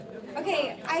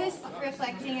Okay, I was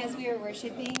reflecting as we were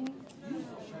worshiping,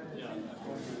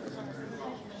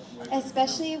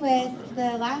 especially with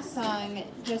the last song,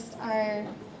 just our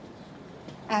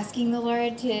asking the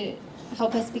Lord to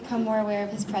help us become more aware of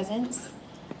his presence.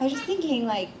 I was just thinking,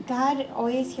 like, God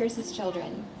always hears his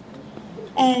children.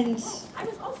 And I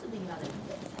was also thinking about it.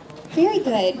 very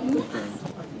good.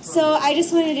 So I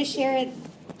just wanted to share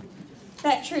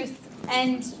that truth.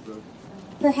 And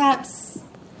perhaps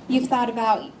you've thought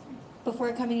about,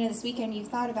 before coming into this weekend, you've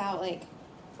thought about, like,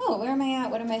 oh, where am I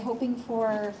at? What am I hoping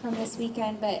for from this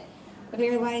weekend? But a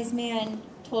very wise man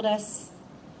told us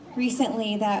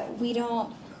recently that we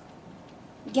don't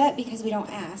get because we don't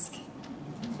ask.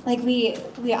 Like, we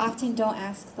often don't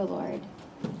ask the Lord.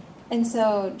 And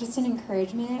so just an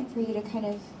encouragement for you to kind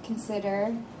of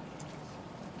consider,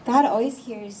 God always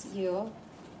hears you,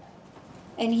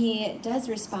 and he does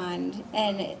respond.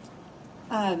 And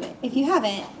if you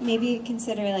haven't, maybe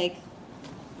consider, like,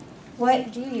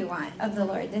 what do you want of the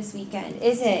Lord this weekend?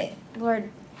 Is it, Lord,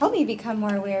 help me become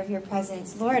more aware of your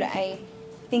presence. Lord, I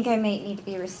think I might need to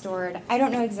be restored. I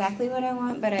don't know exactly what I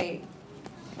want, but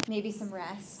maybe some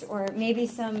rest, or maybe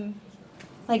some,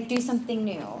 like, do something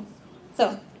new.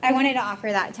 So I wanted to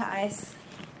offer that to us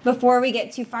before we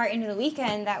get too far into the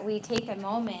weekend, that we take a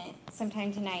moment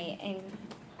sometime tonight and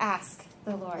ask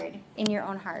the Lord in your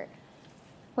own heart,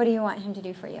 what do you want him to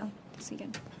do for you this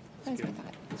weekend? That was my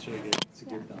thought. That's really good. It's a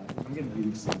good thought. I'm going to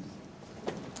read these things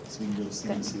so we can go to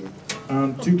scenes here.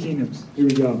 Two Kingdoms. Here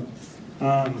we go.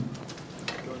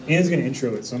 Anna's going to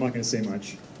intro it, so I'm not going to say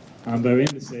much. But what I'm going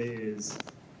to say is,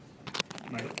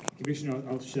 my conviction,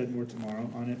 I'll shed more tomorrow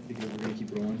on it because we're going to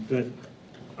keep rolling.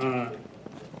 But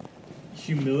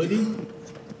humility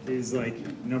is, like,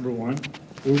 number one.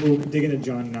 We'll dig into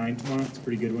John 9 tomorrow. It's a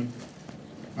pretty good one.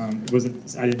 I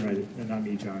didn't write it. Not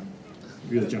me, John.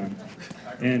 Real John.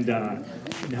 And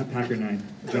not Packer 9,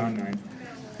 John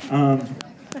 9.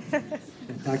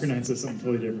 Packer 9 says something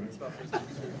totally different.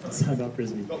 It's not about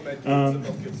Frisbee. But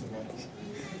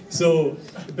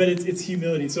it's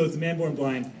humility. So it's the man born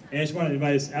blind. And I just want to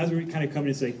invite us, as we're kind of coming,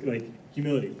 it's like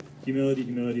humility.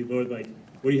 Lord, like,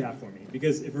 what do you have for me?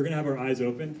 Because if we're going to have our eyes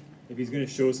open, if he's going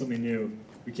to show us something new,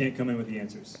 we can't come in with the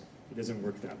answers. It doesn't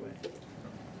work that way.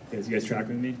 You guys track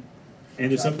with me?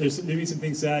 And there's maybe some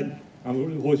things said. The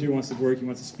Holy Spirit wants to work, he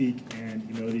wants to speak, and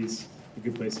humility is a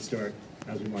good place to start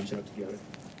as we launch out together.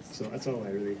 So that's all I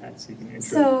really had. So you can intro.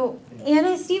 So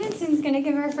Anna Stevenson's going to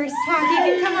give our first talk. You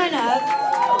can come on up.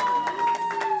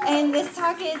 And this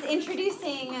talk is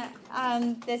introducing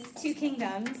this Two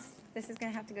Kingdoms. This is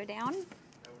going to have to go down.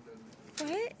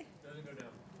 What?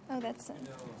 Oh, that's...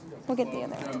 We'll get the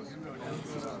other one.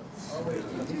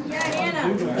 Yeah, Anna.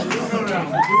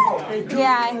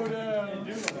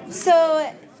 Yeah.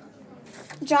 So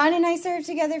John and I served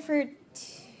together for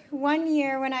 1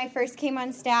 year when I first came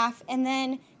on staff, and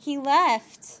then he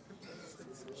left.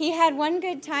 He had one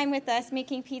good time with us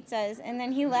making pizzas, and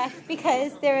then he left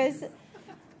because there was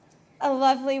a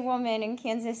lovely woman in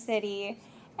Kansas City,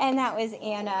 and that was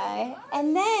Anna.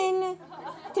 And then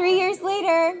 3 years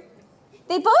later,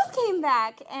 they both came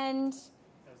back, and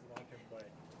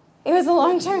it was a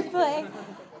long-term play.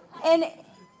 And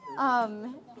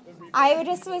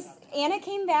Anna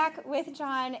came back with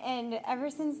John, and ever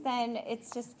since then,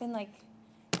 it's just been, like,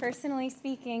 personally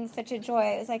speaking, such a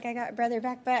joy. It was like I got a brother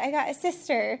back, but I got a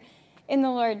sister in the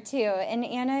Lord, too. And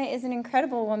Anna is an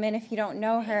incredible woman if you don't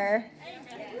know her.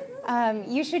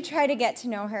 You should try to get to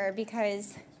know her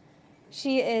because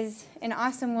she is an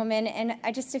awesome woman. And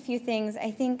just a few things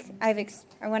I think I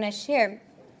want to share.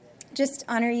 Just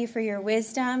honor you for your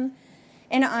wisdom,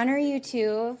 and honor you,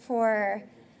 too, for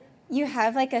you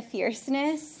have, like, a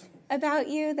fierceness about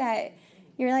you that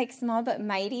you're, like, small but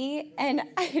mighty, and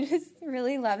I just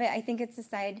really love it. I think it's a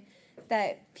side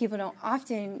that people don't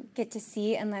often get to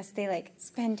see unless they, like,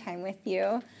 spend time with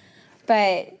you.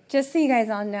 But just so you guys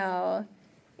all know,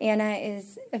 Anna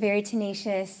is a very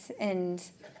tenacious and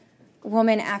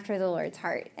woman after the Lord's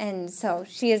heart, and so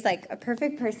she is, like, a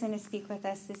perfect person to speak with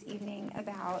us this evening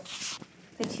about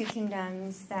the two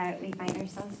kingdoms that we find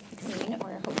ourselves between,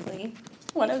 or hopefully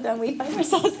one of them we find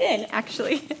ourselves in,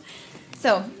 actually.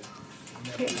 So,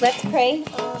 let's pray.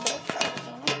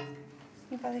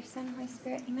 Father, Son, Holy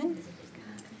Spirit, amen.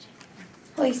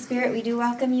 Holy Spirit, we do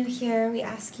welcome you here. We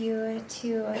ask you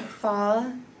to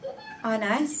fall on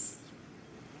us.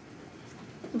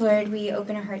 Lord, we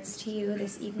open our hearts to you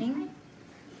this evening.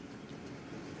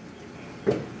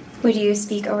 Would you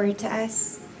speak a word to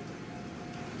us?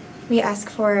 We ask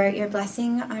for your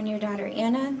blessing on your daughter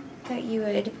Anna, that you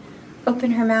would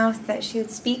open her mouth, that she would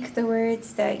speak the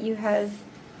words that you have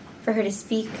for her to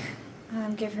speak.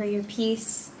 Give her your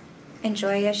peace.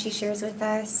 enjoy as she shares with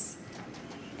us,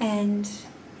 and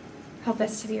help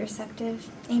us to be receptive.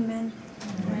 Amen.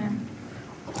 Amen.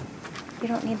 You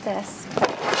don't need this.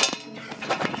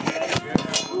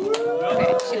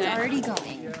 Okay, it's already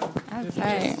going.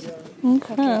 Okay.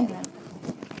 Okay. All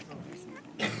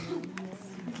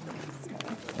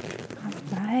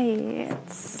right.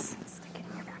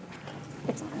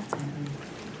 It's on.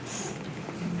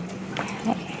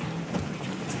 Okay.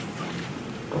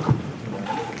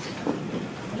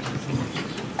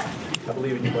 I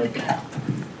believe in you, Blake.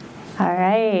 All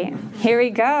right. Here we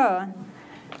go.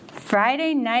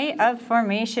 Friday night of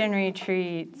formation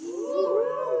retreats.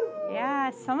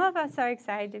 Yeah, some of us are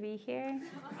excited to be here.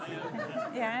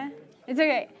 Yeah, it's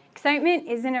okay. Excitement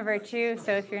isn't a virtue,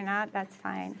 so if you're not, that's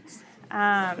fine.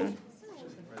 All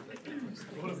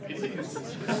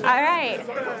right.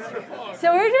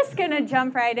 So we're just going to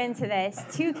jump right into this.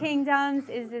 2 kingdoms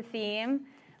is the theme,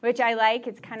 which I like.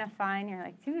 It's kind of fun. You're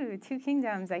like, ooh, 2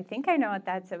 kingdoms. I think I know what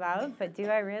that's about, but do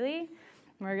I really?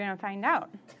 We're going to find out.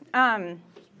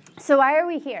 So why are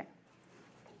we here?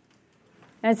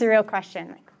 That's a real question.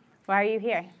 Like, why are you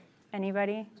here?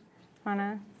 Anybody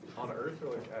wanna? On Earth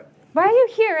or like at? Why are you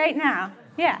here right now?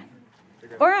 Yeah.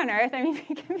 Or on Earth. I mean,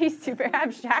 you can be super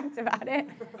abstract about it.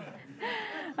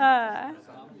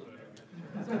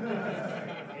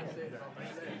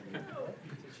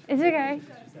 It's okay.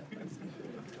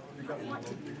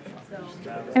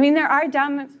 I mean, there are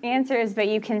dumb answers, but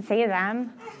you can say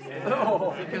them.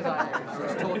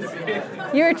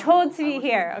 You were told to be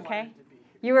here, okay?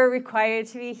 You were required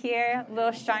to be here, a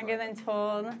little stronger than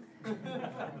told.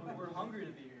 We're hungry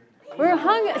to be here. We're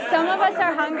hungry. Some of us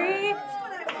are hungry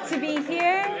to be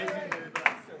here.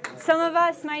 Some of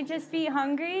us might just be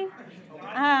hungry.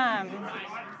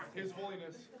 His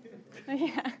Holiness.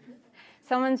 Yeah.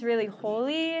 Someone's really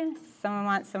holy. Someone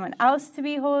wants someone else to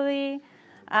be holy.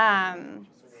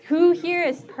 Who here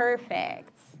is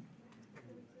perfect?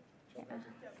 Yeah.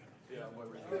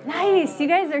 Nice. You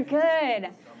guys are good.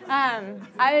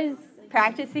 I was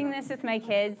practicing this with my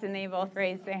kids, and they both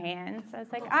raised their hands. I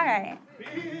was like, all right.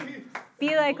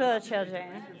 Be like little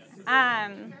children.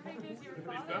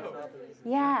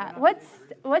 Yeah.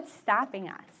 What's stopping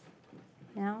us?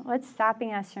 You know, what's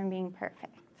stopping us from being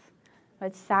perfect?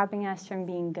 What's stopping us from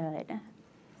being good?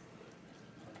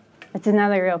 That's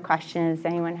another real question. Does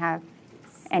anyone have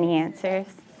any answers?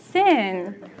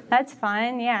 Sin. That's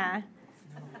fun, yeah.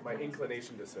 My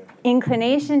inclination to sin.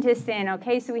 Inclination to sin.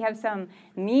 Okay, so we have some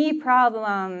me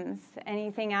problems.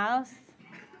 Anything else?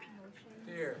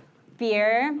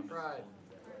 Fear. Pride.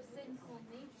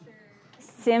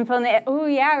 Sinful nature. Oh,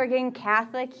 yeah, we're getting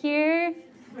Catholic here.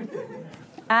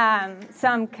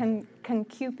 Some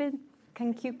concupiscence.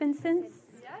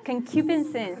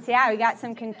 Concupiscence. Yeah, we got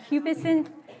some concupiscence.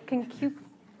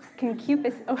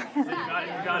 Oh.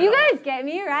 You guys get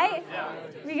me, right?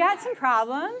 We got some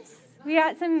problems. We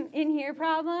got some in here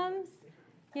problems.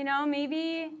 You know,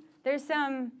 maybe there's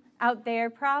some out there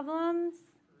problems,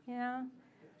 you know,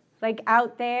 like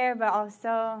out there, but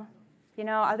also, you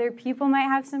know, other people might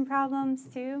have some problems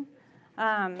too.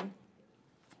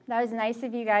 That was nice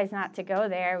of you guys not to go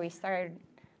there. We started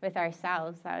with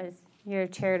ourselves. That was your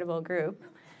charitable group.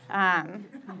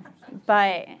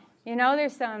 But, you know,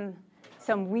 there's some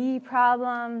we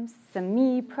problems, some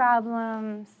me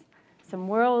problems, some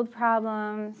world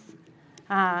problems.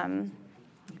 And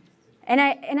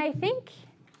I think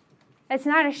it's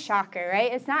not a shocker,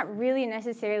 right? It's not really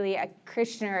necessarily a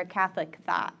Christian or a Catholic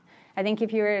thought. I think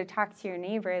if you were to talk to your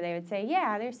neighbor, they would say,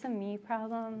 yeah, there's some me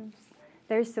problems.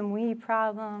 There's some we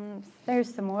problems.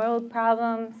 There's some world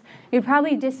problems. You'd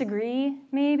probably disagree,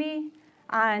 maybe,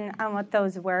 on what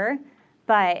those were.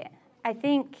 But I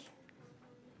think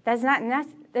that's not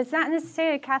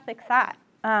necessarily a Catholic thought.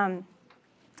 I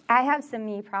have some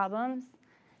me problems,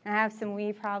 and I have some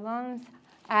we problems.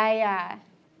 I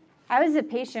was a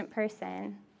patient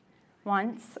person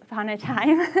once upon a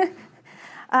time.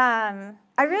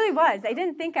 I really was. I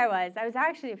didn't think I was. I was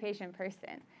actually a patient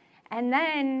person. And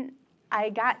then I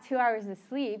got 2 hours of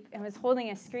sleep and was holding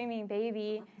a screaming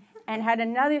baby and had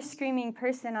another screaming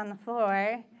person on the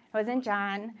floor. It wasn't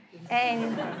John.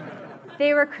 And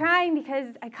they were crying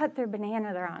because I cut their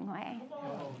banana the wrong way.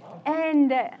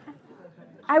 And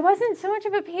I wasn't so much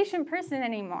of a patient person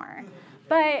anymore.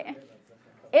 But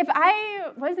if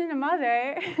I wasn't a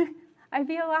mother, I'd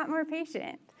be a lot more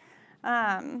patient.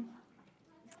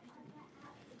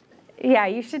 Yeah,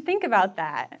 you should think about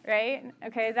that, right?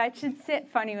 Okay, that should sit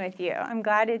funny with you. I'm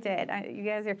glad it did. You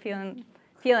guys are feeling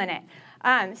it.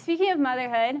 Speaking of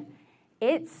motherhood,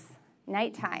 it's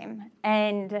nighttime.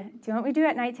 And do you know what we do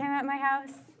at nighttime at my house?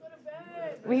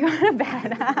 We go to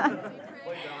bed.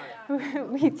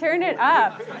 we turn it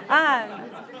up.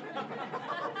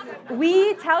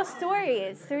 We tell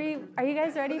stories. So are you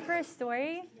guys ready for a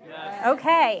story? Yes.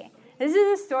 Okay. This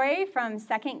is a story from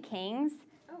 2 Kings.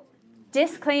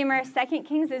 Disclaimer, 2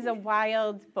 Kings is a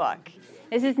wild book.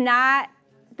 This is not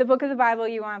the book of the Bible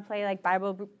you want to play like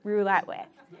Bible roulette with.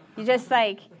 You just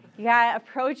you got to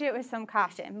approach it with some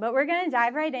caution. But we're going to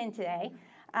dive right in today.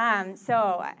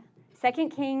 2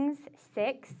 Kings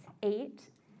 6:8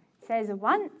 says,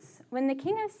 "Once, when the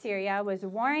king of Syria was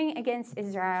warring against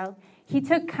Israel, he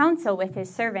took counsel with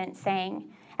his servants,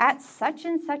 saying, 'At such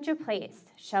and such a place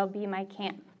shall be my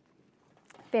camp.'"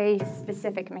 Very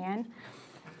specific man.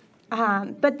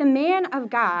 But the man of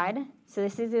God, so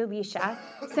this is Elisha,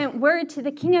 sent word to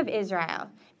the king of Israel,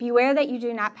 "Beware that you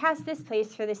do not pass this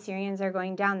place, for the Syrians are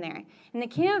going down there." And the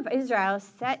king of Israel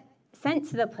sent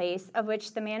to the place of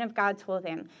which the man of God told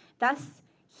him. Thus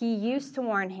he used to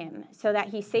warn him, so that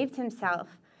he saved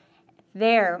himself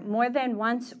there more than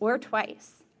once or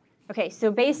twice. Okay,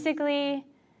 so basically,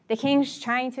 the king's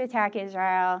trying to attack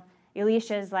Israel.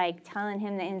 Elisha's telling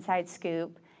him the inside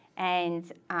scoop,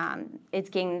 and it's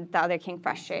getting the other king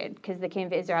frustrated because the king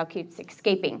of Israel keeps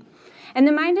escaping. And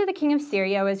the mind of the king of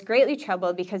Syria was greatly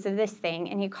troubled because of this thing,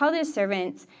 and he called his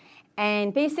servants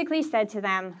and basically said to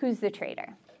them, "Who's the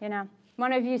traitor?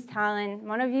 One of you's telling,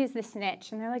 one of you's the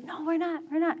snitch." And they're like, "No, we're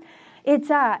not.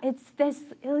 It's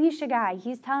this Elisha guy.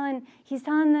 He's telling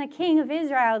the king of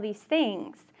Israel these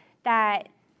things that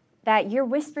you're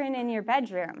whispering in your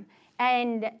bedroom."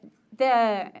 And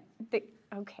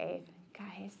okay,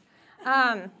 guys.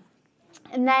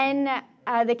 And then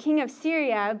the king of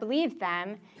Syria believed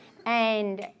them,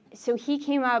 and so he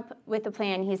came up with a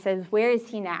plan. He says, "Where is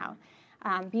he now?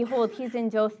 Behold, he's in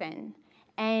Dothan."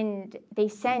 And they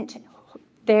sent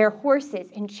their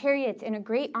horses and chariots and a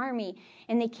great army,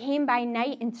 and they came by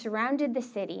night and surrounded the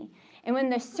city. And when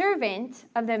the servant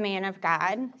of the man of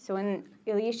God, so when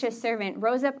Elisha's servant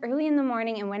rose up early in the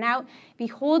morning and went out,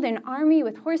 behold, an army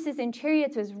with horses and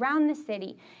chariots was round the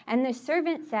city. And the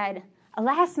servant said,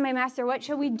 "Alas, my master, what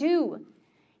shall we do?"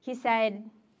 He said,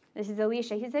 this is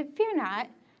Elisha, he said, "Fear not,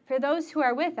 for those who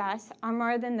are with us are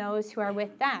more than those who are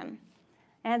with them."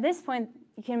 And at this point,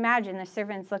 you can imagine the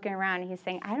servant's looking around and he's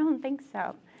saying, "I don't think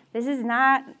so. This is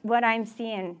not what I'm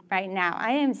seeing right now.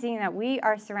 I am seeing that we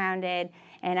are surrounded,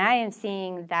 and I am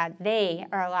seeing that they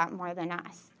are a lot more than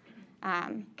us."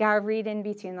 Got to read in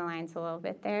between the lines a little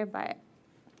bit there, but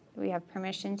we have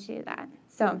permission to do that.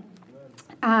 So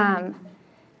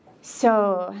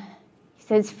he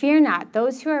says, "Fear not.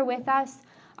 Those who are with us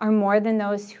are more than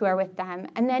those who are with them."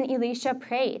 And then Elisha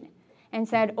prayed and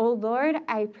said, "O Lord,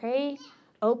 I pray,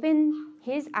 open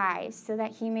his eyes so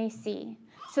that he may see."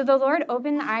 So the Lord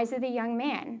opened the eyes of the young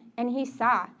man, and he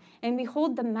saw. And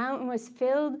behold, the mountain was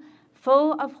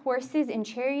full of horses and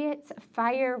chariots of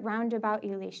fire round about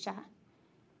Elisha.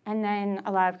 And then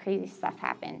a lot of crazy stuff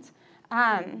happened.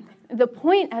 The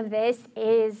point of this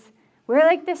is we're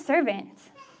like the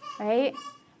servant, right?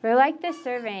 We're like the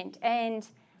servant, and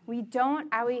we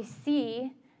don't always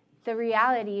see the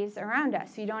realities around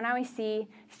us. We don't always see,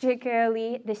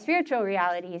 particularly, the spiritual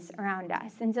realities around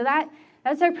us. And so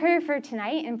that's our prayer for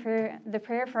tonight, and for the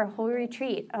prayer for our whole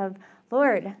retreat of,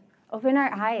 "Lord, open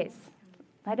our eyes.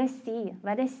 Let us see.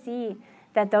 Let us see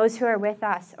that those who are with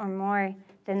us are more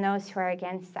than those who are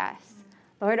against us.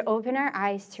 Lord, open our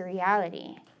eyes to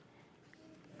reality."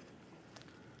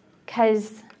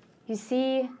 Because, you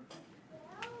see,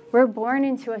 we're born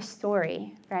into a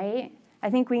story, right? I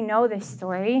think we know this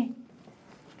story.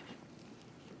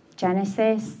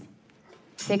 Genesis,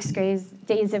 6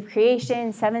 days of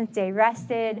creation, 7th day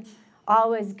rested,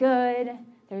 all was good.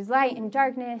 There's light and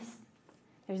darkness.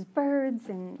 There's birds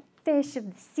and fish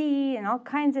of the sea and all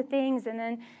kinds of things. And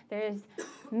then there's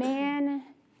man,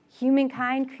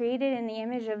 humankind created in the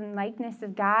image and likeness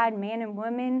of God, man and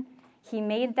woman. He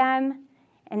made them,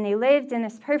 and they lived in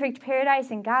this perfect paradise,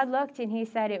 and God looked and he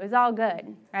said it was all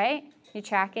good, right? You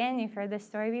tracking? You've heard this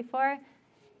story before?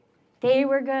 They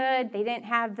were good. They didn't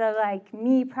have the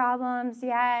me problems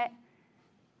yet.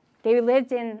 They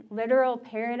lived in literal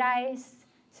paradise,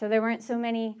 so there weren't so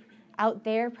many out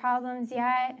there problems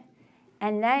yet.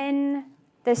 And then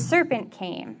the serpent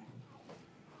came.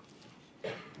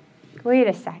 Wait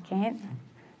a second.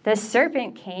 The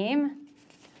serpent came?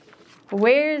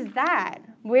 Where's that?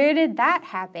 Where did that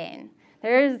happen?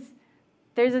 There's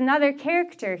another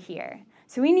character here.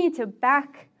 So we need to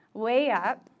back way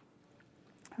up,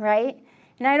 right?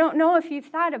 And I don't know if you've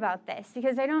thought about this,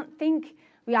 because I don't think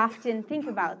we often think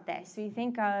about this. We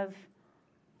think of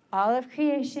all of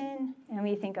creation, and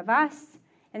we think of us,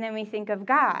 and then we think of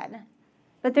God.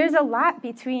 But there's a lot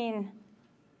between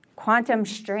quantum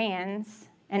strands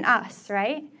and us,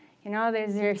 right? You know,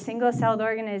 there's your single-celled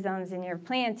organisms and your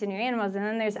plants and your animals, and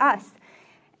then there's us.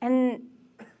 And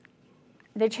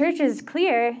the church is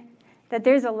clear that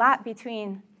there's a lot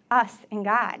between us and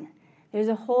God. There's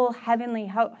a whole heavenly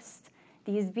host,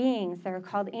 these beings that are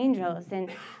called angels. And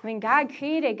when God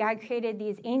created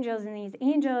these angels, and these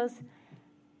angels,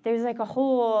 there's like a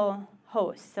whole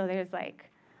host. So there's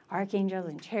like archangels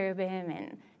and cherubim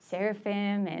and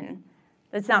seraphim, and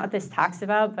that's not what this talks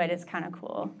about, but it's kind of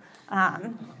cool.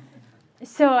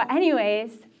 So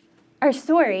anyways, our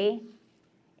story,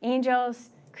 angels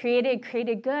created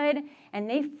good, and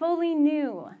they fully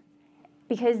knew,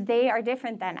 because they are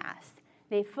different than us,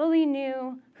 they fully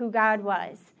knew who God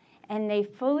was, and they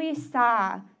fully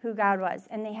saw who God was,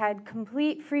 and they had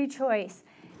complete free choice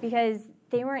because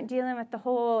they weren't dealing with the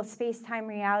whole space-time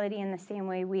reality in the same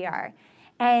way we are.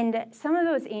 And some of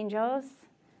those angels,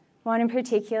 one in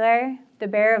particular, the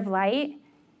bearer of light,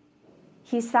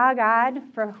 he saw God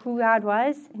for who God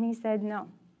was, and he said, no,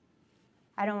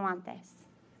 I don't want this.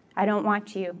 I don't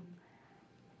want you.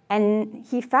 And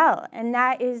he fell, and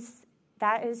that is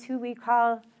who we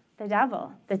call the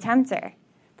devil, the tempter,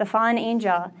 the fallen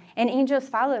angel. And angels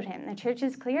followed him. The church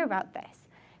is clear about this.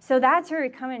 So that's where we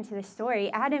come into the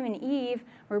story. Adam and Eve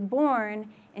were born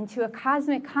into a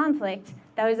cosmic conflict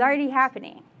that was already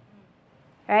happening,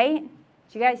 right?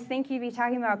 Do you guys think you'd be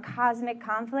talking about cosmic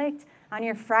conflict on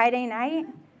your Friday night?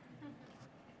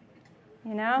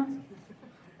 You know?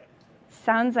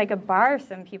 Sounds like a bar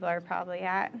some people are probably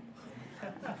at.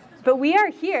 But we are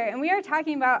here, and we are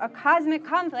talking about a cosmic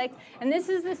conflict, and this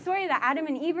is the story that Adam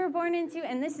and Eve were born into,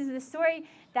 and this is the story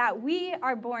that we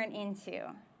are born into.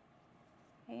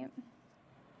 Right?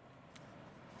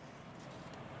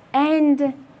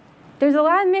 And there's a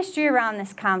lot of mystery around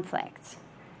this conflict,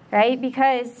 right?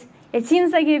 Because it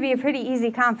seems like it would be a pretty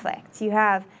easy conflict. You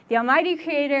have the Almighty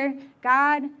Creator,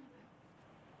 God,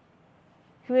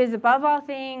 who is above all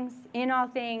things, in all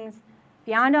things,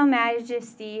 beyond all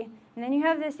majesty. And then you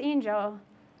have this angel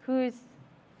who's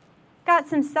got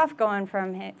some stuff going for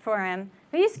him,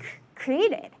 but he's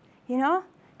created, you know?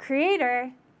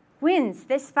 Creator wins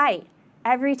this fight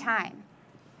every time,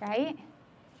 right?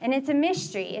 And it's a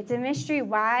mystery. It's a mystery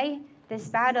why this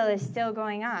battle is still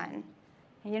going on.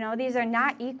 You know, these are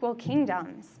not equal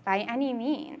kingdoms by any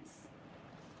means.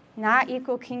 Not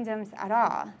equal kingdoms at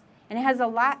all. And it has a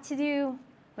lot to do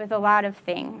with a lot of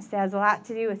things. It has a lot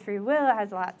to do with free will. It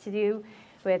has a lot to do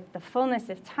with the fullness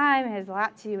of time. It has a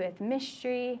lot to do with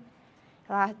mystery,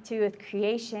 a lot to do with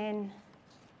creation.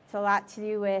 It's a lot to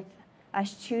do with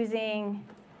us choosing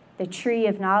the tree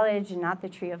of knowledge and not the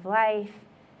tree of life.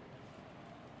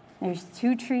 There's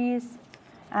two trees.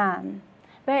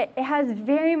 But it has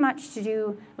very much to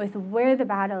do with where the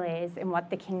battle is and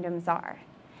what the kingdoms are.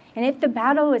 And if the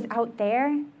battle was out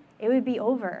there, it would be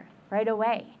over right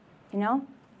away, you know?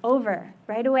 Over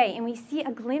right away. And we see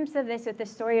a glimpse of this with the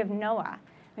story of Noah,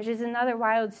 which is another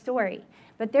wild story.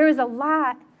 But there was a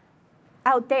lot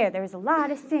out there. There was a lot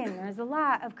of sin. There was a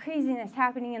lot of craziness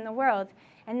happening in the world.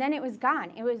 And then it was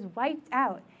gone. It was wiped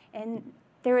out. And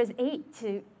there was eight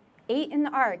in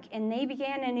the ark, and they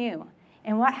began anew.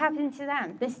 And what happened to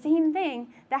them? The same thing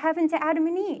that happened to Adam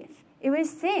and Eve. It was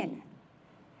sin,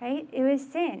 right? It was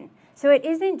sin. So it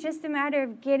isn't just a matter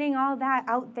of getting all that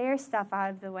out there stuff out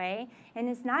of the way, and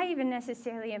it's not even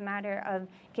necessarily a matter of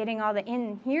getting all the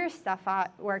in here stuff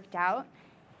worked out,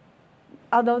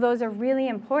 although those are really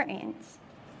important.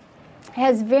 It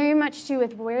has very much to do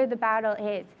with where the battle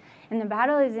is, and the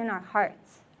battle is in our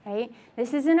hearts, right?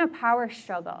 This isn't a power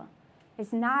struggle.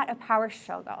 It's not a power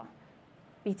struggle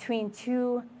between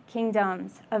two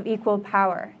kingdoms of equal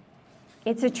power.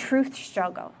 It's a truth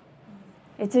struggle.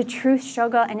 It's a truth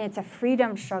struggle, and it's a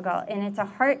freedom struggle, and it's a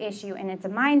heart issue, and it's a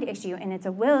mind issue, and it's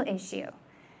a will issue.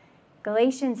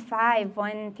 Galatians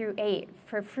 5:1-8.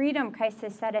 For freedom Christ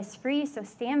has set us free, so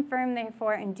stand firm,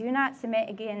 therefore, and do not submit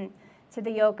again to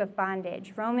the yoke of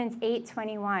bondage. Romans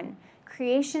 8:21.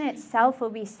 Creation itself will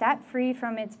be set free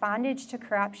from its bondage to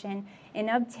corruption and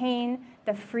obtain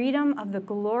the freedom of the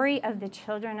glory of the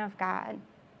children of God.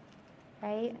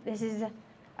 Right? This is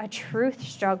a truth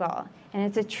struggle, and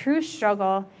it's a truth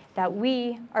struggle that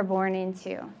we are born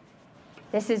into.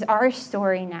 This is our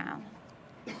story now.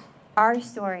 Our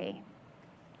story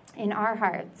in our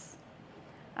hearts.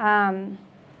 Are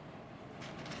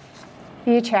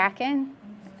you tracking?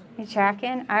 You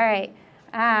tracking? All right.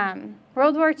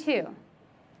 World War II.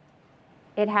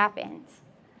 It happened.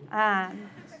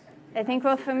 I think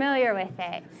we're familiar with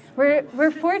it.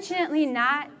 We're fortunately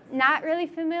not really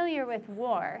familiar with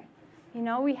war. You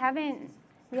know, we haven't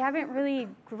really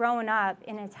grown up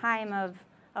in a time of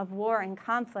of war and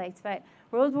conflict. But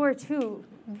World War II,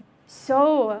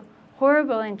 so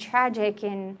horrible and tragic,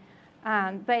 and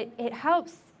but it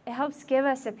helps give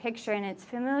us a picture, and it's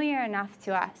familiar enough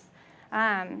to us.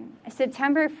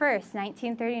 September 1st,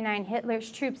 1939,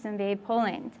 Hitler's troops invade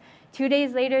Poland. 2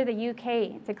 days later, the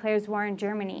UK declares war on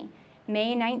Germany.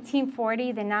 May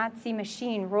 1940, the Nazi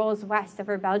machine rolls west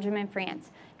over Belgium and France,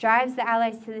 drives the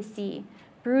Allies to the sea,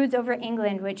 broods over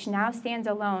England, which now stands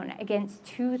alone against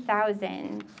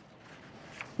 2,000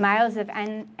 miles of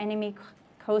enemy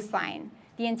coastline.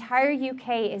 The entire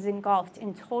UK is engulfed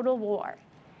in total war,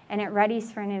 and it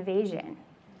readies for an invasion.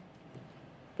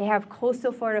 They have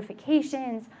coastal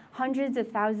fortifications, hundreds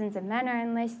of thousands of men are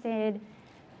enlisted.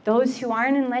 Those who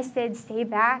aren't enlisted stay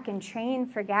back and train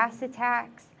for gas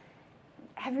attacks.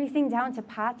 Everything down to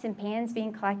pots and pans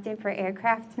being collected for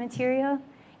aircraft material.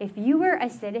 If you were a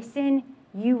citizen,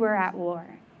 you were at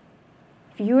war.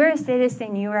 If you were a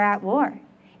citizen, you were at war.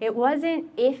 It wasn't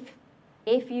if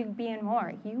you'd be in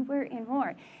war. You were in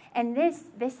war. And this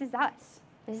is us.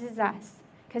 This is us.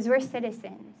 Because we're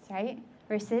citizens, right?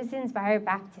 We're citizens by our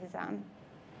baptism.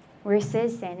 We're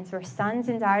citizens. We're sons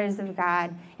and daughters of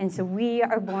God. And so we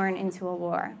are born into a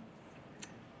war.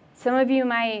 Some of you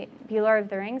might be Lord of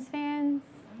the Rings fans.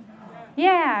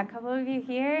 Yeah, a couple of you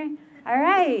here. All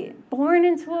right. Born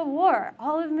into a war.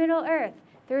 All of Middle Earth.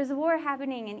 There's a war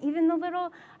happening. And even the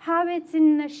little hobbits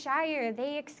in the Shire,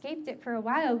 they escaped it for a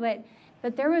while. But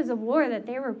there was a war that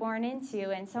they were born into.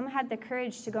 And some had the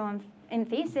courage to go and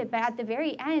face it. But at the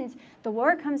very end, the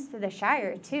war comes to the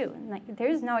Shire, too. Like,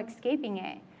 there's no escaping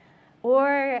it.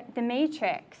 Or The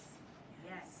Matrix.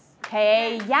 Yes.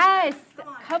 Okay, yes.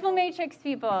 A couple Matrix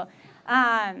people.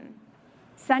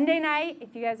 Sunday night,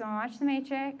 if you guys want to watch The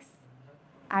Matrix,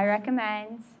 I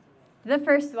recommend the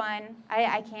first one.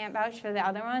 I can't vouch for the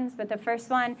other ones, but the first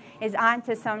one is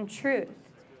onto some truth.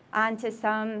 Onto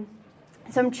some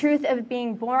truth of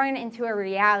being born into a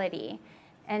reality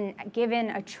and given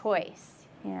a choice,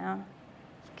 you know.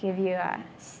 Give you a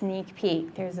sneak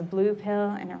peek. There's a blue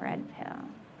pill and a red pill.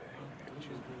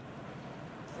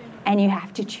 And you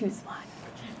have to choose one.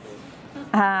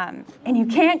 And you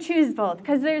can't choose both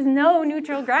because there's no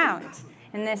neutral ground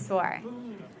in this war.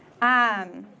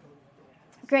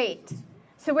 Great.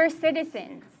 So we're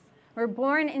citizens. We're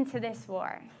born into this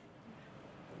war.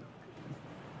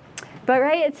 But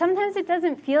right, sometimes it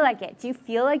doesn't feel like it. Do you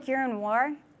feel like you're in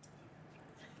war?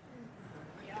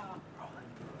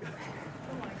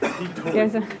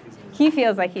 He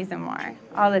feels like he's in war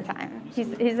all the time.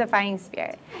 He's a fighting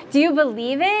spirit. Do you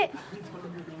believe it?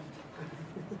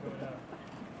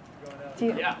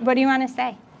 What do you want to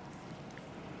say?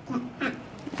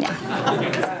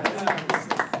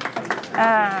 All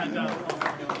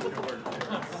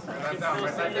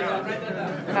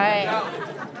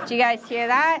right. Do you guys hear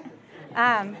that?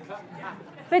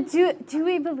 But do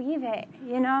we believe it?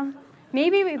 You know,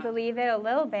 maybe we believe it a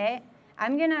little bit.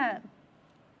 I'm gonna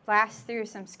blast through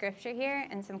some scripture here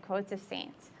and some quotes of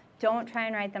saints. Don't try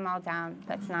and write them all down.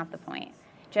 That's not the point.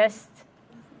 Just,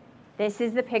 this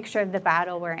is the picture of the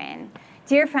battle we're in.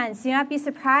 Dear friends, do not be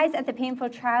surprised at the painful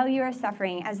trial you are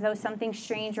suffering as though something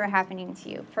strange were happening to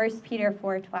you. 1 Peter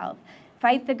 4:12.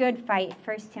 Fight the good fight.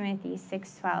 1 Timothy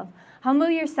 6:12. Humble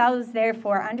yourselves,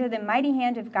 therefore, under the mighty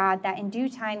hand of God, that in due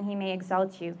time he may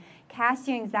exalt you. Cast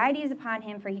your anxieties upon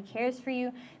him, for he cares for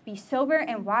you. Be sober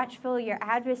and watchful. Your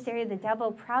adversary, the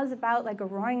devil, prowls about like a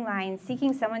roaring lion,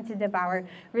 seeking someone to devour.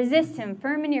 Resist him,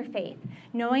 firm in your faith,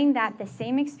 knowing that the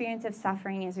same experience of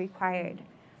suffering is required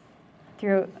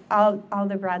through all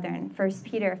the brethren. 1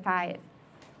 Peter 5.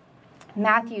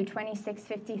 Matthew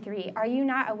 26:53. Are you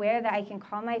not aware that I can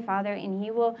call my Father, and he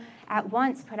will at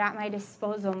once put at my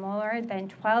disposal more than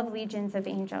 12 legions of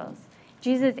angels?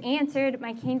 Jesus answered,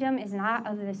 my kingdom is not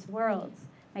of this world.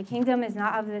 My kingdom is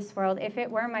not of this world. If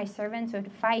it were, my servants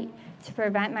would fight to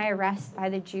prevent my arrest by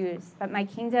the Jews. But my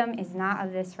kingdom is not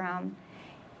of this realm.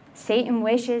 Satan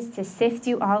wishes to sift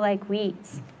you all like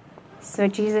wheat. So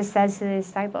Jesus says to the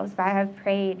disciples, but I have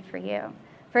prayed for you.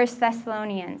 1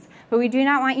 Thessalonians. But we do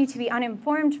not want you to be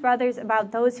uninformed, brothers,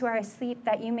 about those who are asleep,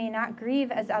 that you may not grieve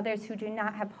as others who do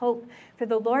not have hope. For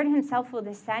the Lord himself will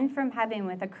descend from heaven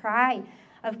with a cry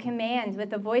of command, with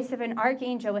the voice of an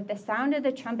archangel, with the sound of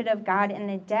the trumpet of God, and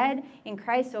the dead in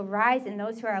Christ will rise, and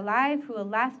those who are alive, who are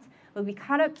left, will be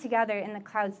caught up together in the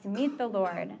clouds to meet the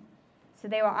Lord. So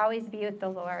they will always be with the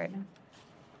Lord.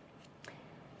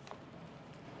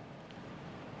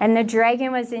 And the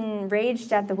dragon was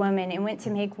enraged at the woman and went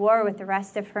to make war with the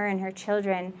rest of her and her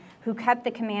children, who kept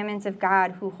the commandments of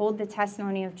God, who hold the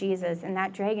testimony of Jesus. And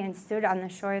that dragon stood on the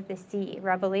shore of the sea.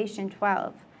 Revelation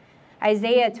 12.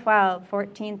 Isaiah 12,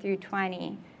 14 through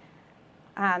 20.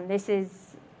 This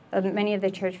is, many of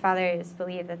the church fathers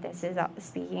believe that this is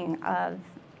speaking of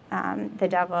the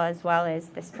devil as well as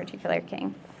this particular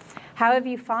king. How have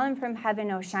you fallen from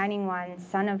heaven, O shining one,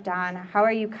 son of dawn? How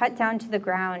are you cut down to the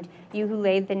ground, you who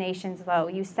laid the nations low?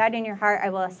 You said in your heart, I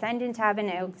will ascend into heaven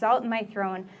and exalt my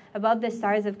throne above the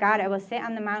stars of God. I will sit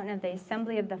on the mountain of the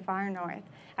assembly of the far north.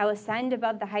 I will ascend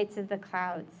above the heights of the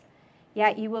clouds.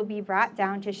 Yet you will be brought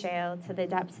down to Sheol, to the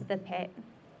depths of the pit.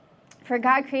 For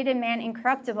God created man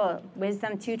incorruptible,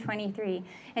 Wisdom 2:23,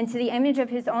 and to the image of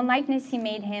his own likeness he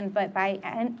made him, but by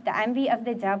the envy of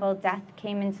the devil, death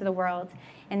came into the world,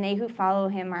 and they who follow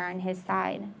him are on his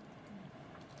side.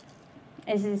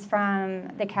 This is from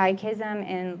the Catechism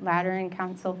in Lateran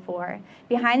Council 4.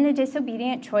 Behind the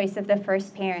disobedient choice of the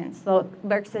first parents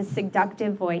lurks a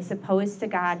seductive voice opposed to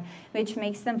God, which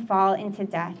makes them fall into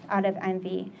death out of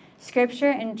envy.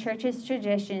 Scripture and church's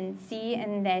tradition see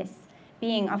in this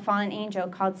being a fallen angel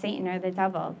called Satan or the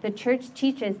devil. The church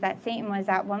teaches that Satan was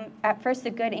at first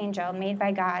a good angel made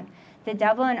by God. The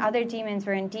devil and other demons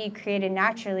were indeed created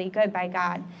naturally good by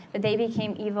God, but they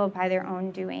became evil by their own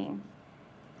doing.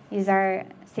 These are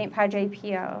St. Padre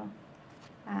Pio.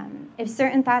 If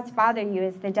certain thoughts bother you,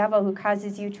 it's the devil who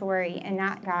causes you to worry, and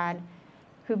not God,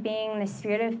 who being the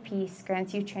spirit of peace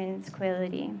grants you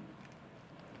tranquility.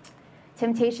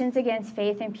 Temptations against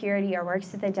faith and purity are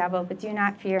works of the devil, but do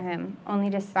not fear him, only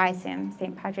despise him.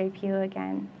 St. Padre Pio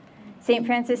again. St.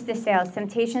 Francis de Sales,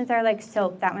 temptations are like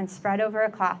soap that when spread over a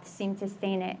cloth seem to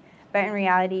stain it, but in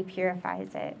reality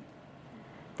purifies it.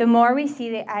 The more we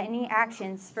see that any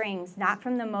action springs not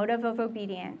from the motive of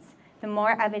obedience, the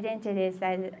more evident it is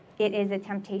that it is a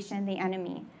temptation of the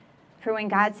enemy. For when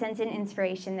God sends an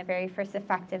inspiration, the very first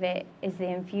effect of it is to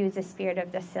infuse a spirit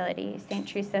of docility. St.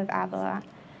 Teresa of Avila.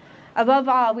 Above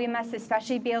all, we must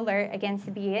especially be alert against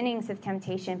the beginnings of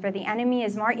temptation, for the enemy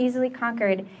is more easily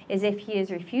conquered as if he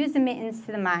is refused admittance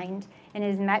to the mind and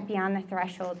is met beyond the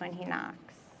threshold when he knocks.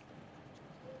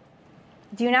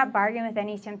 Do not bargain with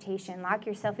any temptation. Lock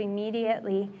yourself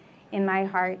immediately in my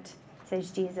heart, says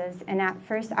Jesus, and at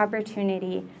first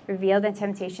opportunity, reveal the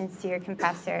temptations to your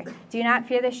confessor. Do not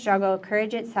fear the struggle.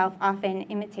 Courage itself often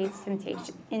intimidates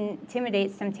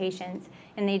temptations,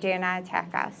 and they dare not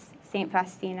attack us. St.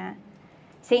 Faustina.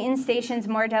 Satan stations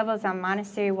more devils on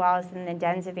monastery walls than the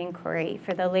dens of inquiry,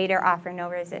 for the later offer no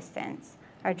resistance.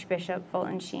 Archbishop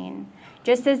Fulton Sheen.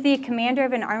 Just as the commander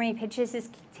of an army pitches his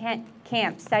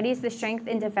camp, studies the strength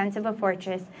and defense of a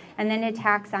fortress, and then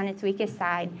attacks on its weakest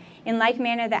side, in like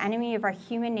manner the enemy of our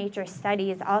human nature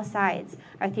studies all sides,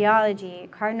 our theology,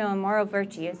 cardinal and moral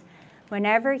virtues.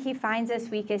 Whenever he finds us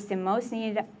weakest and most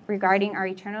needed regarding our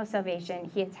eternal salvation,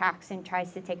 he attacks and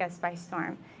tries to take us by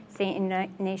storm. St.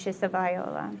 Ignatius of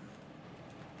Loyola.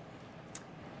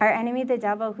 Our enemy, the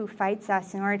devil, who fights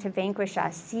us in order to vanquish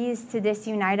us, sees to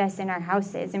disunite us in our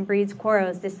houses and breeds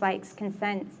quarrels, dislikes,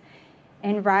 consents,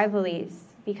 and rivalries,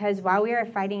 because while we are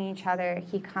fighting each other,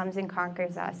 he comes and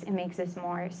conquers us and makes us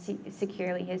more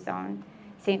securely his own.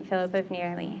 St. Philip of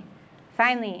Neri.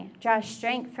 Finally, draw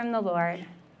strength from the Lord.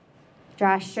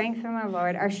 Draw strength from our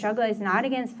Lord. Our struggle is not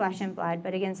against flesh and blood,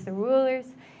 but against the rulers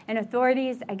and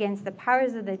authorities, against the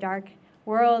powers of the dark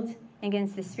world,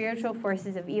 against the spiritual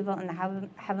forces of evil in the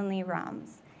heavenly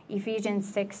realms.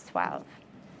 Ephesians 6:12.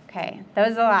 Okay, that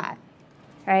was a lot,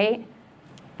 right?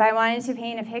 But I wanted to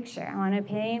paint a picture. I want to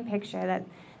paint a picture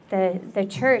that the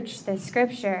church, the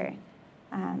scripture,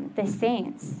 the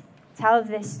saints tell of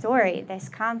this story, this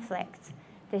conflict,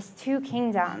 this two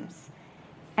kingdoms.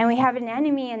 And we have an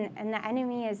enemy, and the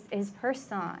enemy is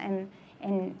personal,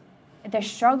 and the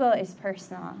struggle is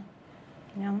personal,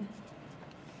 you know?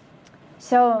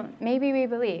 So maybe we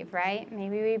believe, right?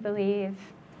 Maybe we believe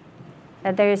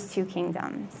that there's two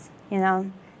kingdoms, you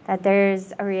know, that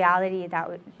there's a reality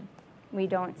that we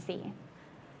don't see.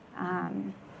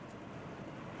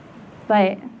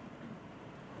 But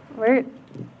we're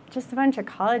just a bunch of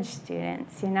college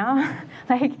students, you know?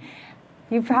 Like,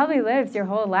 you probably lived your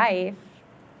whole life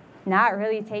not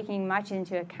really taking much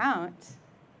into account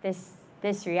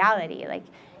this reality. Like,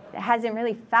 it hasn't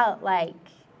really felt like,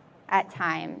 at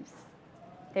times,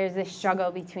 there's this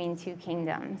struggle between two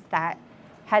kingdoms that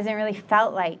hasn't really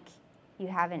felt like you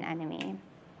have an enemy.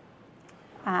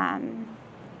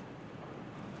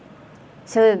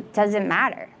 So does it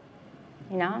matter?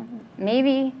 You know,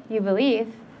 maybe you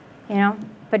believe, you know,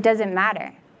 but does it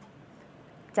matter?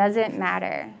 Does it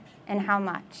matter? And how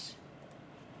much?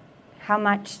 How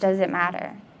much does it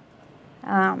matter?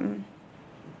 I'm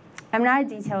not a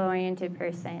detail-oriented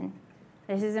person.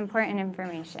 This is important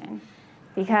information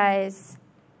because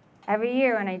every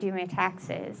year when I do my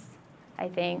taxes, I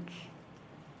think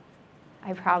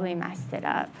I probably messed it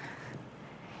up.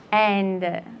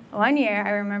 And one year,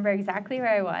 I remember exactly where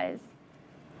I was.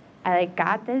 I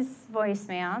got this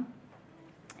voicemail,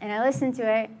 and I listened to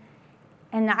it,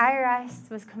 and the IRS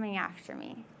was coming after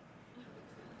me.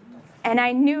 And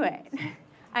I knew it.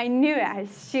 I knew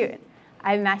it.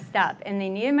 I messed up, and they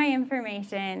needed my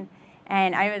information,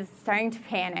 and I was starting to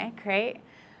panic, right?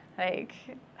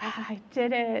 I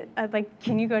did it.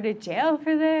 Can you go to jail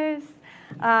for this?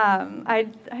 I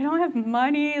don't have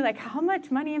money. How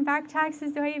much money in back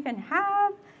taxes do I even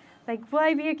have? Will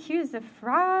I be accused of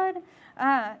fraud?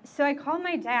 So I called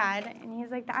my dad, and he's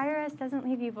like, the IRS doesn't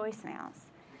leave you voicemails.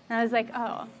 And I was like,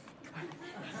 oh.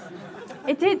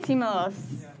 It did seem a little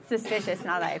suspicious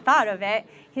now that I thought of it.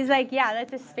 He's like, yeah,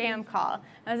 that's a spam call.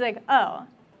 I was like, oh.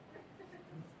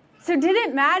 So did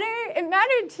it matter? It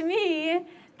mattered to me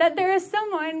that there was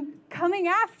someone coming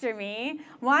after me,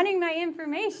 wanting my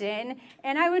information,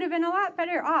 and I would have been a lot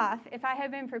better off if I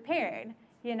had been prepared,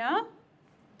 you know?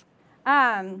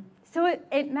 So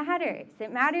it matters.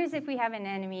 It matters if we have an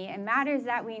enemy. It matters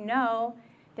that we know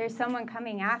there's someone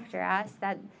coming after us,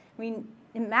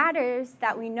 it matters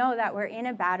that we know that we're in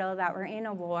a battle, that we're in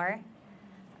a war.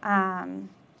 And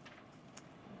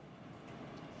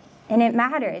it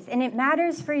matters. And it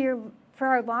matters for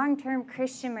our long-term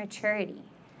Christian maturity,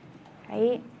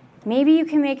 right? Maybe you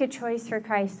can make a choice for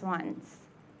Christ once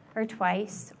or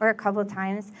twice or a couple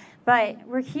times, but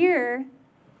we're here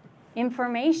in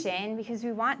formation because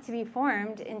we want to be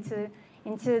formed into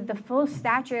the full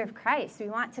stature of Christ. We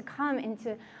want to come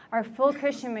into our full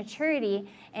Christian maturity,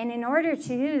 and in order to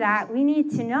do that, we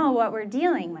need to know what we're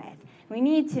dealing with. We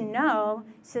need to know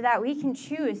so that we can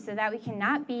choose, so that we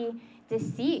cannot be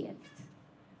deceived.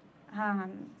 So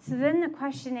then the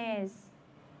question is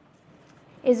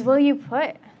will you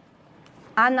put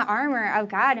on the armor of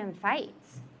God and fight?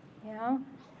 You know?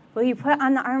 Will you put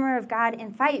on the armor of God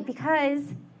and fight?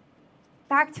 Because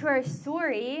back to our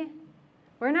story,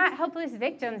 we're not helpless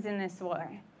victims in this war,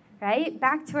 right?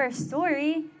 Back to our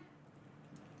story,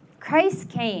 Christ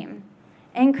came,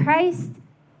 and Christ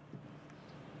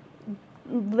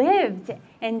lived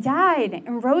and died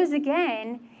and rose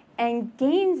again and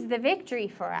gains the victory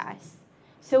for us.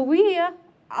 So we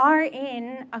are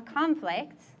in a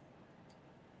conflict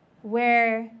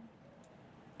where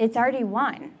it's already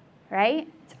won, right?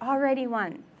 It's already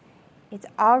won. It's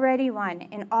already won,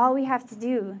 and all we have to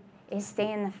do is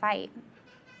stay in the fight.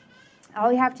 All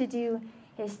we have to do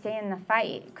is stay in the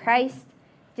fight. Christ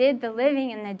did the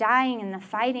living and the dying and the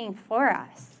fighting for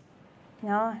us, you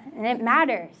know, and it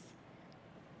matters.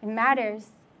 It matters.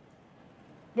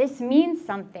 This means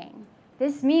something.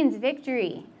 This means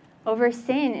victory over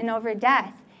sin and over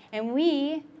death, and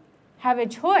we have a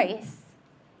choice,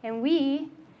 and we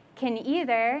can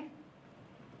either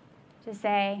just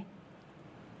say,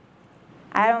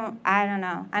 I don't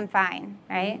know. I'm fine,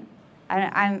 right?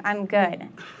 I'm good.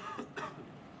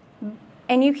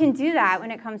 And you can do that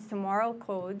when it comes to moral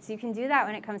codes. You can do that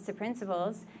when it comes to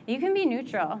principles. You can be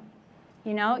neutral.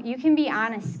 You know, you can be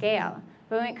on a scale.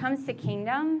 But when it comes to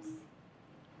kingdoms,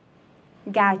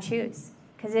 you gotta choose.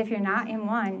 Because if you're not in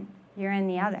one, you're in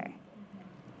the other.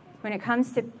 When it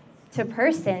comes to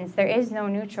persons, there is no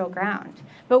neutral ground.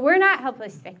 But we're not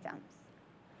helpless victims.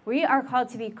 We are called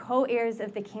to be co-heirs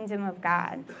of the kingdom of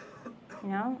God, you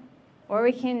know? Or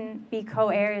we can be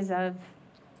co-heirs of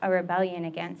a rebellion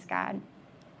against God.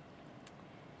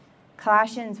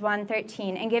 Colossians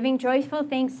 1:13, and giving joyful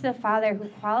thanks to the Father who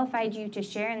qualified you to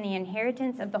share in the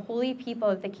inheritance of the holy people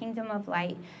of the kingdom of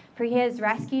light, for he has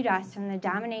rescued us from the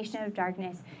domination of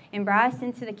darkness and brought us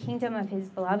into the kingdom of his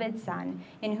beloved Son,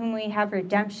 in whom we have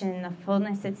redemption in the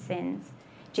fullness of sins.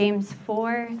 James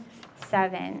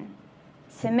 4:7.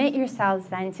 Submit yourselves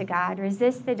then to God.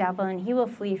 Resist the devil, and he will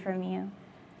flee from you.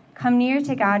 Come near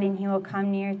to God, and he will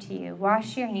come near to you.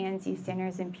 Wash your hands, you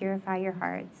sinners, and purify your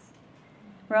hearts.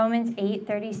 Romans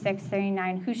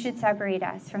 8:36-39. Who should separate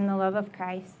us from the love of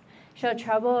Christ? Shall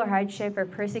trouble or hardship or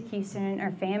persecution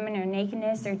or famine or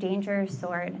nakedness or danger or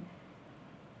sword?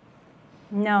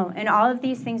 No, and all of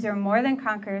these things are more than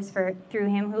conquerors through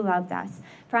him who loved us.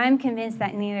 For I am convinced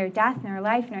that neither death, nor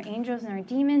life, nor angels, nor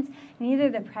demons, neither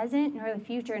the present, nor the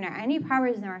future, nor any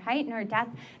powers, nor height, nor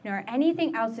depth, nor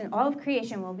anything else in all of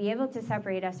creation will be able to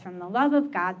separate us from the love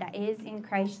of God that is in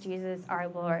Christ Jesus our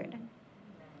Lord.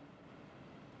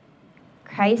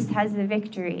 Christ has the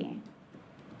victory.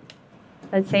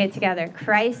 Let's say it together.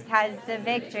 Christ has the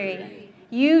victory.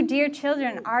 You, dear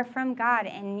children, are from God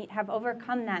and have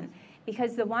overcome them,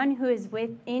 because the one who is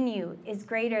within you is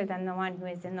greater than the one who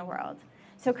is in the world.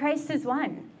 So Christ has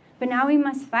won. But now we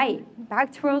must fight.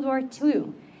 Back to World War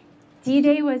II.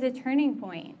 D-Day was a turning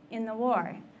point in the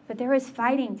war, but there was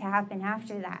fighting to happen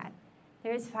after that.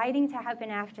 There's fighting to happen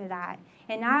after that.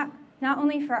 And not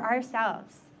only for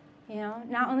ourselves,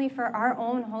 not only for our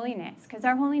own holiness, because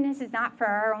our holiness is not for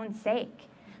our own sake.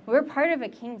 We're part of a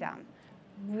kingdom.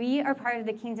 We are part of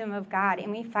the kingdom of God,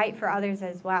 and we fight for others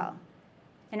as well.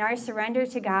 And our surrender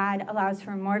to God allows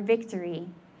for more victory,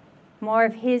 more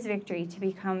of his victory to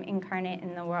become incarnate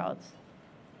in the world.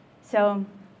 So,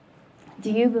 do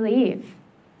you believe?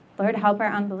 Lord, help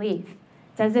our unbelief.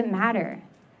 Does it matter?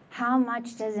 How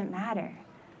much does it matter?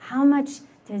 How much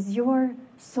does your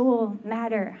soul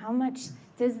matter? How much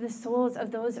does the souls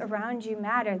of those around you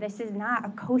matter? This is not a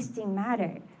coasting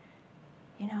matter.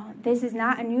 This is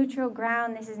not a neutral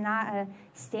ground. This is not a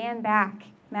stand back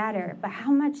matter. But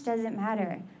how much does it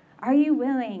matter? Are you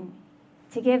willing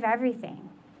to give everything?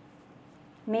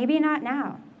 Maybe not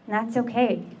now, and that's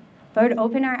okay. Lord,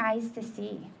 open our eyes to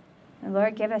see. And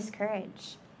Lord, give us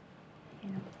courage.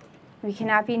 We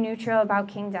cannot be neutral about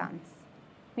kingdoms.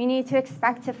 We need to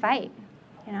expect to fight.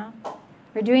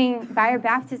 By our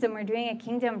baptism, we're doing a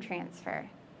kingdom transfer.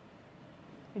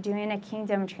 We're doing a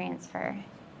kingdom transfer.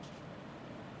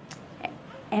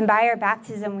 And by our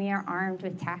baptism, we are armed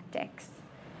with tactics.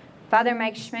 Father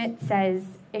Mike Schmidt says,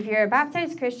 if you're a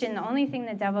baptized Christian, the only thing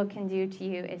the devil can do to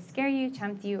you is scare you,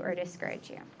 tempt you, or discourage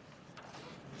you.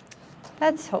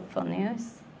 That's hopeful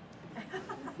news.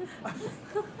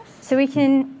 So we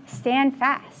can stand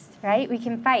fast, right? We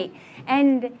can fight.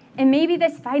 And maybe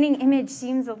this fighting image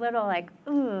seems a little like,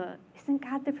 ooh, isn't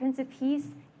God the Prince of Peace?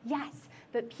 Yes,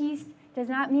 but peace does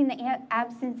not mean the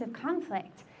absence of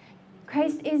conflict.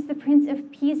 Christ is the Prince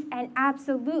of Peace, and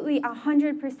absolutely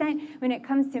 100% when it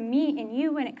comes to me and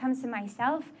you, when it comes to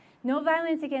myself, no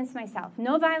violence against myself,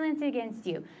 no violence against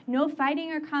you, no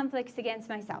fighting or conflicts against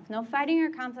myself, no fighting or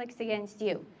conflicts against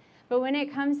you. But when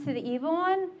it comes to the evil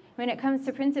one, when it comes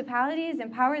to principalities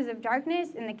and powers of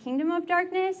darkness in the kingdom of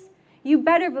darkness, you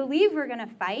better believe we're going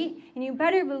to fight, and you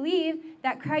better believe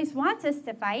that Christ wants us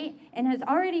to fight and has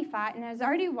already fought and has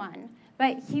already won.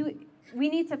 But we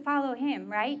need to follow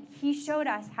him, right? He showed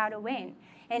us how to win.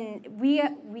 And we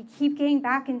keep getting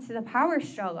back into the power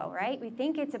struggle, right? We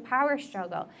think it's a power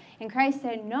struggle. And Christ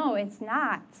said, no, it's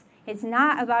not. It's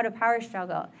not about a power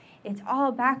struggle. It's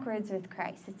all backwards with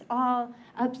Christ. It's all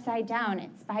upside down.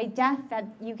 It's by death that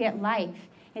you get life.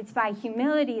 It's by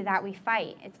humility that we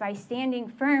fight. It's by standing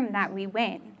firm that we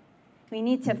win. We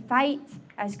need to fight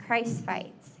as Christ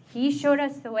fights. He showed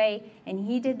us the way, and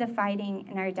he did the fighting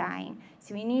and our dying.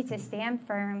 So we need to stand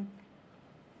firm.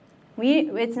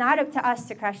 It's not up to us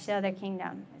to crush the other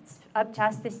kingdom. It's up to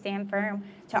us to stand firm,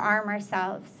 to arm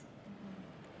ourselves.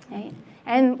 Right?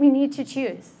 And we need to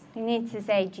choose. We need to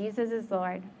say, Jesus is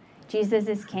Lord. Jesus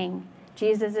is King.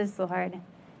 Jesus is Lord.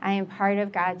 I am part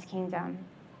of God's kingdom.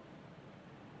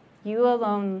 You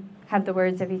alone have the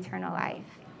words of eternal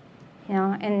life.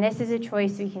 And this is a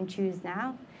choice we can choose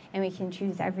now, and we can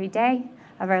choose every day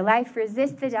of our life.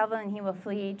 Resist the devil, and he will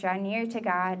flee. Draw near to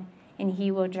God, and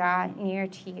he will draw near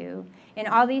to you. In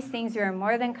all these things, we are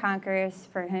more than conquerors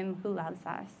for him who loves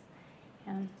us.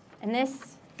 And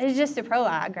this is just a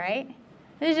prologue, right?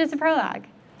 This is just a prologue.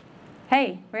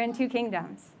 Hey, we're in two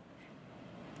kingdoms.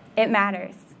 It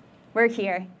matters. We're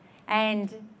here. And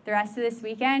the rest of this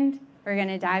weekend, we're going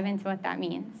to dive into what that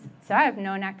means. So I have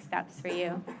no next steps for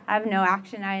you. I have no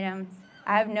action items.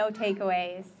 I have no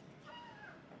takeaways,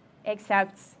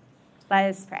 except let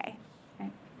us pray.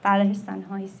 Right? Father, Son,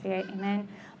 Holy Spirit, amen.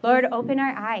 Lord, open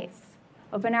our eyes.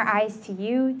 Open our eyes to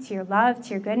you, to your love, to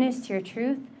your goodness, to your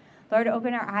truth. Lord,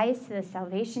 open our eyes to the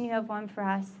salvation you have won for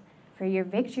us, for your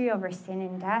victory over sin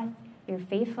and death, your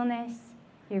faithfulness,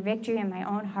 your victory in my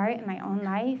own heart and my own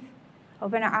life.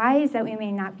 Open our eyes that we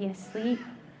may not be asleep.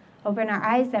 Open our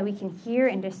eyes that we can hear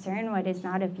and discern what is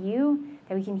not of you,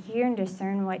 that we can hear and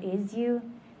discern what is you,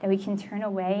 that we can turn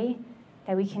away,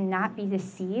 that we cannot be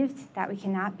deceived, that we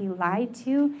cannot be lied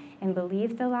to and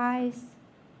believe the lies.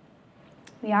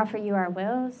 We offer you our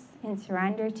wills in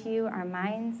surrender to you, our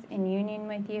minds in union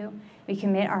with you. We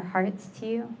commit our hearts to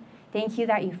you. Thank you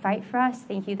that you fight for us.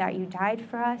 Thank you that you died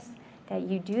for us, that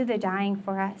you do the dying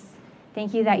for us.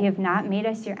 Thank you that you have not made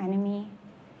us your enemy.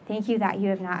 Thank you that you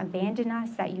have not abandoned us,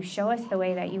 that you show us the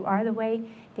way, that you are the way.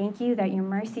 Thank you that your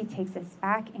mercy takes us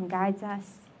back and guides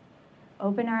us.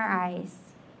 Open our eyes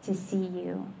to see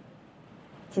you,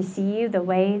 the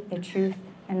way, the truth,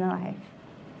 and the life.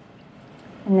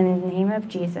 In the name of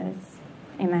Jesus,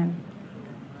 amen.